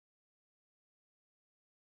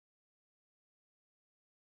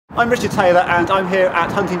I'm Richard Taylor and I'm here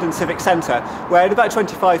at Huntingdon Civic Centre, where in about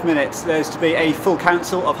 25 minutes there's to be a full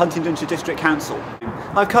council of Huntingdonshire District Council.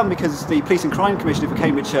 I've come because the Police and Crime Commissioner for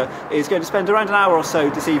Cambridgeshire is going to spend around an hour or so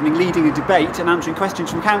this evening leading a debate and answering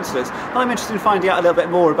questions from councillors. And I'm interested in finding out a little bit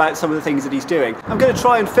more about some of the things that he's doing. I'm going to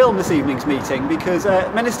try and film this evening's meeting because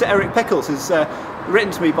Minister Eric Pickles has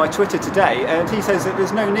written to me by Twitter today, and he says that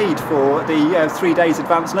there's no need for the 3 days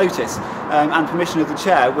advance notice and permission of the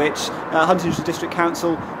chair, which Huntingdonshire District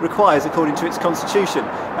Council requires according to its constitution.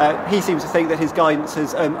 He seems to think that his guidance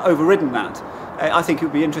has overridden that. I think it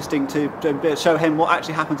would be interesting to show him what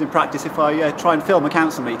actually happens in practice if I try and film a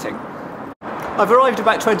council meeting. I've arrived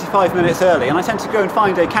about 25 minutes early, and I tend to go and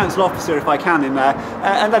find a council officer if I can in there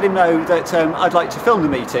and let him know that I'd like to film the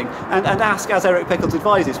meeting and ask, as Eric Pickles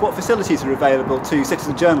advises, what facilities are available to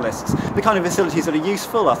citizen journalists. The kind of facilities that are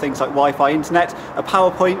useful are things like Wi-Fi internet, a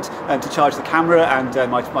PowerPoint to charge the camera and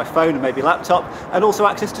my phone and maybe laptop, and also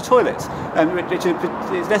access to toilets, which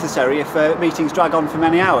is necessary if meetings drag on for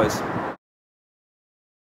many hours.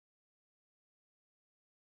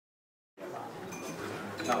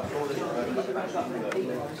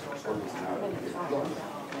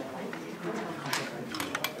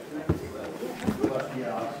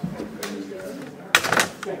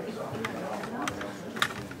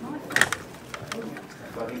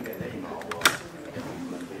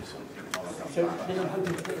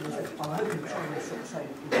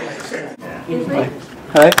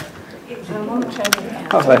 Hello.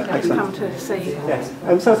 Hello, excellent. Come to see.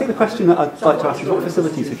 Yes. So I think the question that I'd like to ask is, what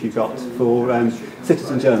facilities have you got for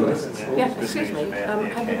citizen journalists? Yeah, excuse me. Have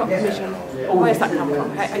you got permission? Where's that come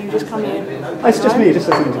from? Are you just coming in? It's just me, just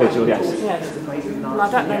as an individual, yes. Yes. Well,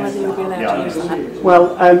 I don't know whether you'll be allowed to use that.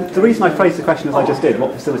 Well, the reason I phrased the question as I just did,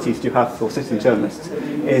 what facilities do you have for citizen journalists,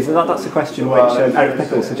 is that's a question which Eric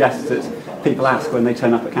Pickles suggests that people ask when they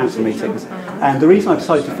turn up at council meetings. And the reason I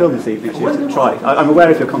decided to film this evening is to try. I'm aware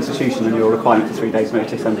of your constitution and your requirement for 3 days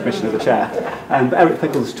notice and permission of the chair. But Eric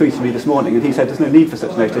Pickles tweeted me this morning and he said there's no need for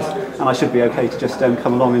such notice and I should be okay to just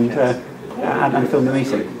come along and film the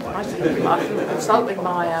meeting. I should consult with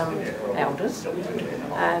my elders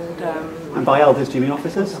and by elders do you mean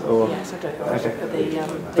officers? Or? Yes, I do. Okay.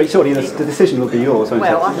 But surely the decision will be yours, won't it?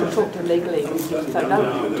 Well, I shall talk to legally, so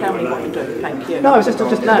don't tell me what to do, thank you. No, I was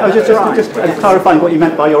just clarifying what you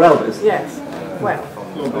meant by your elders. Yes, well,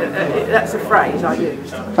 that's a phrase I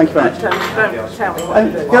used. Thank you very much. Don't tell me what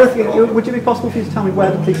to do. The other thing, would it be possible for you to tell me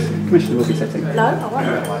where the police commissioner will be sitting? No, I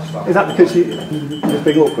won't. Is that because you're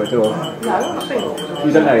being awkward, or? No, I'm not being awkward.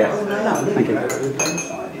 You don't know yet? No. Thank you.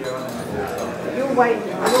 You'll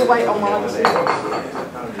wait on while I see you.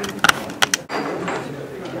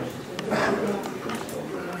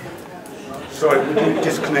 Sorry, would you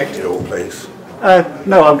disconnect it all, please?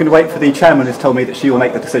 No, I'm going to wait for the chairman who's told me that she will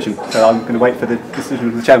make the decision. So I'm going to wait for the decision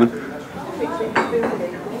of the chairman.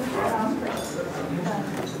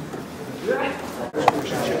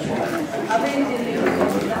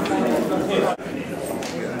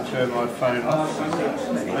 Turn my phone off. I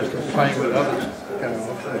was playing with others.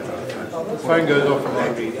 Phone goes off and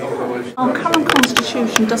our current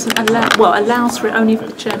constitution doesn't allows for it only if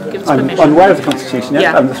the chairman gives permission. I'm aware of the constitution,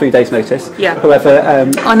 yeah, and the 3 days notice. Yeah. However,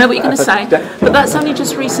 I know what you're going to say, but that's only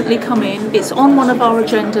just recently come in. It's on one of our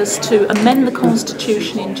agendas to amend the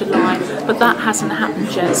constitution in July, but that hasn't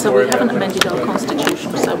happened yet. So we haven't amended our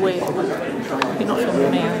constitution. So you're not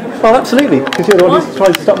filming me. Well, absolutely, because you're the one who's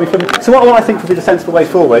trying to stop me from. So what I think would be the sensible way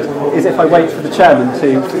forward is if I wait for the chairman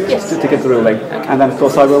to give the ruling, and then of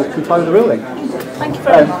course I will comply with the ruling. Thank you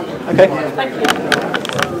very much. Okay. Thank you.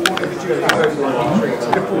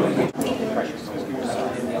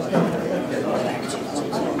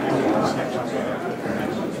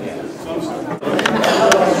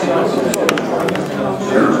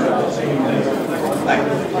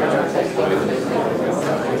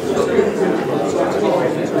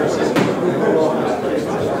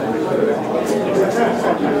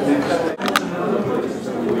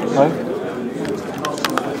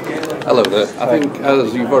 Hello there. I think,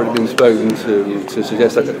 as you've already been spoken to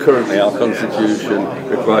suggest that currently our constitution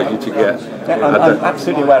requires you to get... I'm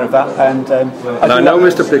absolutely aware of that, and I know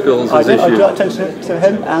Mr Pickles has issued... I drew attention to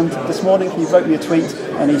him, and this morning he wrote me a tweet,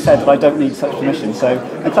 and he said that I don't need such permission. So,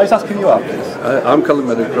 and can I just ask who you are, please? I'm Cllr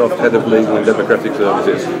Meadowcroft, Head of Legal and Democratic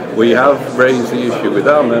Services. We have raised the issue with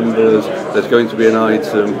our members. There's going to be an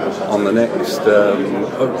item on the next...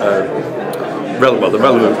 the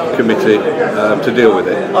relevant committee to deal with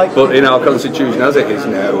it. But in our constitution as it is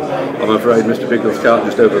now, I'm afraid Mr Pickles can't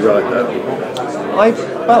just override that.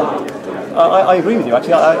 I agree with you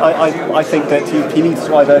actually. I think that he needs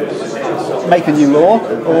to either make a new law,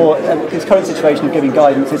 or his current situation of giving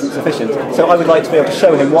guidance isn't sufficient. So I would like to be able to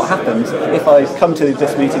show him what happens if I come to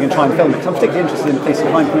this meeting and try and film it. I'm particularly interested in the Police and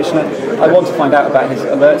Crime Commissioner. I want to find out about his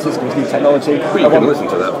alert system, his new technology. Well, you can listen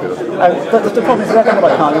to that. But the problem is that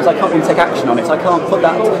what I can't do is I can't really take action on it. I can't put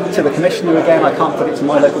that to the Commissioner again. I can't put it to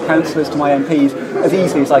my local councillors, to my MPs, as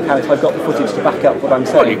easily as I can if I've got the footage to back up what I'm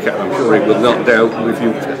saying. Well, you can. I'm sure he will not doubt if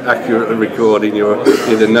you accurately record in your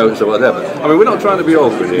either notes or whatever. I mean, we're not trying to be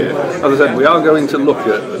awkward here. As I said, we are going to look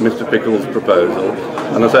at Mr. Pickles' proposal.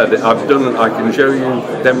 And I said, I can show you,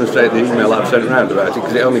 demonstrate the email I've sent around about it,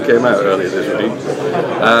 because it only came out earlier this week.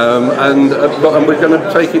 And we're going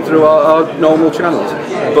to take it through our normal channels.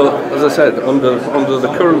 But as I said, under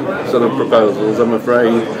the current sort of proposals, I'm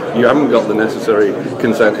afraid you haven't got the necessary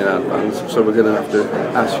consent in advance, so we're going to have to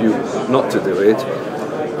ask you not to do it.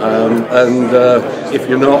 If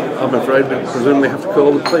you're not, I'm afraid we presumably have to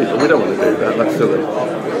call the police, and we don't want to do that. That's silly.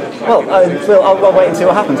 Well, I'll wait and see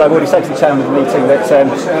what happens. I've already said to the chairman of the meeting that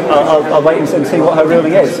I'll wait and see what her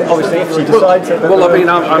ruling is. Obviously, if she decides that... Well, I mean,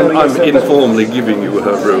 I'm informally giving you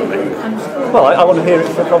her ruling. Well, I want to hear it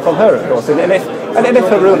from her, of course. And if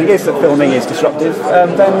her ruling is that filming is disruptive,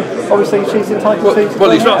 then obviously she's entitled to...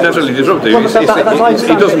 Well, it's not necessarily disruptive. Well, He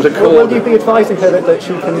doesn't accord... Well, will you be advising her that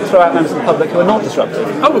she can throw out members of the public who are not disruptive?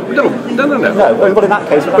 Oh, no. No, well, in that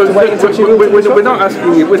case, we'll have to wait until she rules. We're not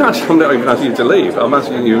asking you... I'm not even asking you to leave. I'm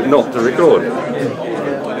asking you not to record.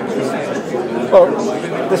 Well,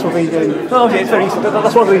 this will be... it's very easy.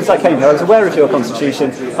 That's one of the reasons I came here. I was aware of your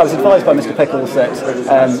constitution. I was advised by Mr. Pickles that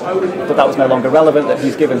that was no longer relevant, that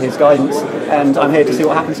he's given his guidance, and I'm here to see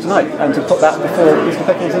what happens tonight, and to put that before Mr.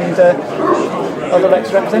 Pickles and other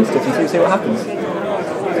elected representatives and see what happens.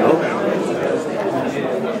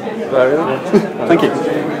 Fair enough. Thank you.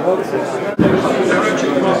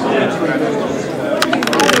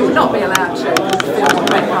 You will not be allowed to film or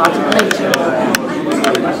take part in the meeting.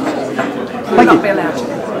 You will not be allowed to.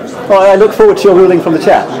 Well, I look forward to your ruling from the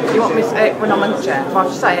chair. You want me to say it when I'm in the chair? If I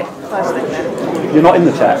should say it first thing then. You're not in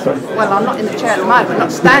the chair, sorry. Well, I'm not in the chair at the moment. I'm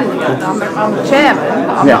not standing. I'm the chairman,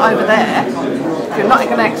 but I'm not over there. If you're not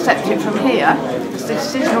going to accept it from here, the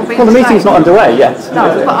decision will be Well, the meeting's not underway yet.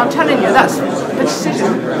 No, but I'm telling you, that's the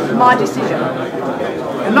decision, my decision.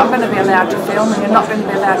 You're not going to be allowed to film and you're not going to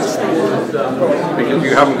be allowed to speak. Because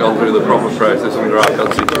you haven't gone through the proper process under our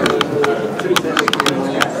constitution.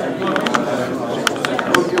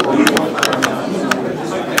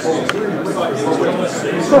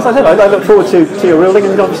 Of course, I said I look forward to your ruling,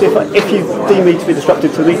 and obviously if you deem me to be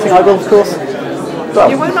disruptive to the meeting, I will, of course. Well,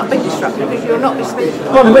 you will not be disruptive because you'll not be speaking.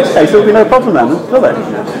 Well, in which case there will be no problem then, will there?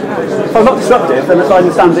 If I'm not disruptive, then as I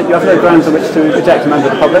understand it, you have no grounds on which to reject a member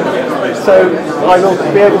of the public, so I will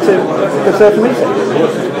be able to observe the meeting.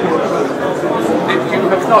 You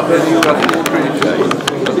have not really got to appreciate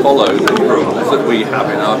to follow the rules that we have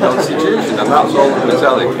in our constitution, and that's all that we're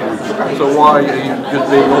telling you. So why are you just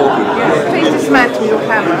being awkward? Please dismantle your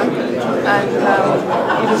camera, and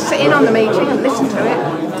you can sit in on the meeting and listen to it.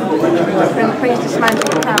 And please dismantle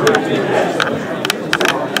your camera.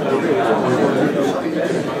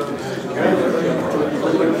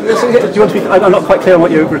 Do you want to be, I'm not quite clear on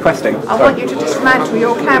what you're requesting. I want you to dismantle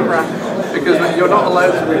your camera. Because you're not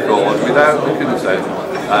allowed to record without the consent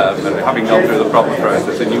and having gone through the proper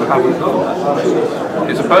process, and you haven't done that.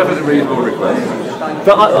 It's a perfectly reasonable request.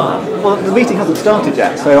 But well, the meeting hasn't started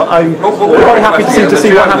yet, so I'm very happy to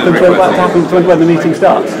see what happens when the meeting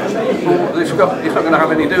starts. It's not going to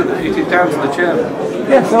have any to do with it. It is down to the chairman.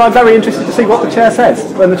 Yeah, so I'm very interested to see what the chair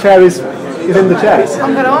says when the chair is in the chair.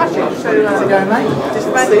 I'm going to ask you to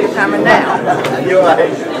dismantle your camera now. You're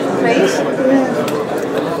right. Please.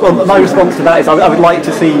 Well, my response to that is I would like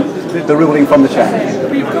to see the ruling from the chair.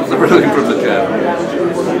 You've got the ruling from the chairman.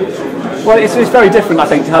 Well, it's very different, I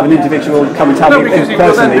think, to have an individual come and tell me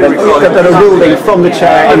personally than a ruling from the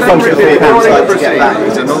chair in front of the council.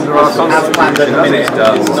 And under our constitution, as it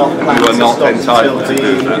stands, you are not entitled to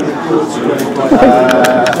do that.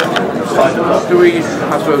 Do we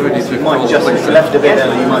have to already to call the police? Left a bit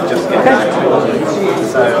early, you might just get back.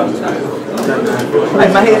 Hey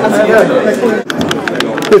mate, how's it going?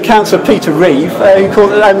 With Councillor Peter Reeve, and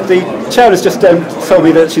the chair has just told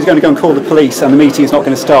me that she's going to go and call the police and the meeting is not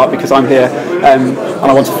going to start because I'm here and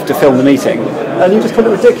I want to film the meeting. And you just call it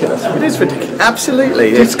ridiculous. It is ridiculous.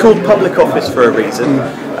 Absolutely. It's called public office for a reason.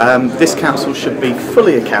 This council should be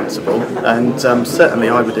fully accountable, and certainly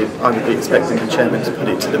I would be expecting the chairman to put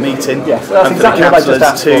it to the meeting. Yes, that's and exactly what I just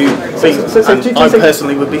asked for. I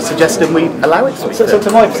personally would be suggesting we allow it to be. So to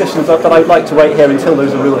my position is that I would like to wait here until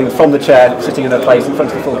there's a ruling from the chair sitting in her place in front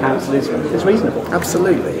of the full council is reasonable.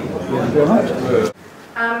 Absolutely. Thank you very much.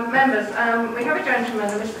 Members, we have a gentleman,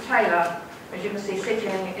 Mr. Taylor, as you can see sitting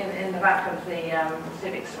in the back of the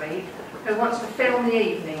Civic Suite, who wants to film the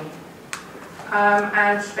evening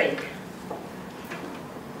and speak.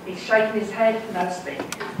 He's shaking his head, no speak.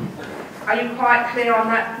 Are you quite clear on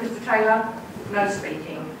that, Mr. Taylor? No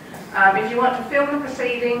speaking. If you want to film the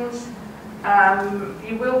proceedings,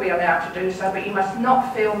 you will be allowed to do so, but you must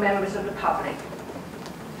not film members of the public.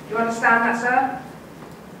 Do you understand that, sir?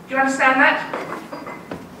 Do you understand that?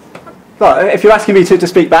 Well, if you're asking me to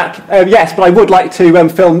speak back, yes, but I would like to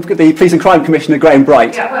film the Police and Crime Commissioner, Graham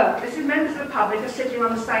Bright. Yeah, well, this is members of the public are sitting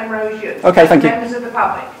on the same row as you. Okay, thank you. Members of the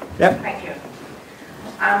public. Yep. Thank you.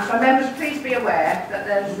 So members, please be aware that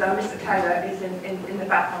there's Mr. Taylor is in the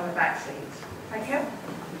back on the back seats. Thank you.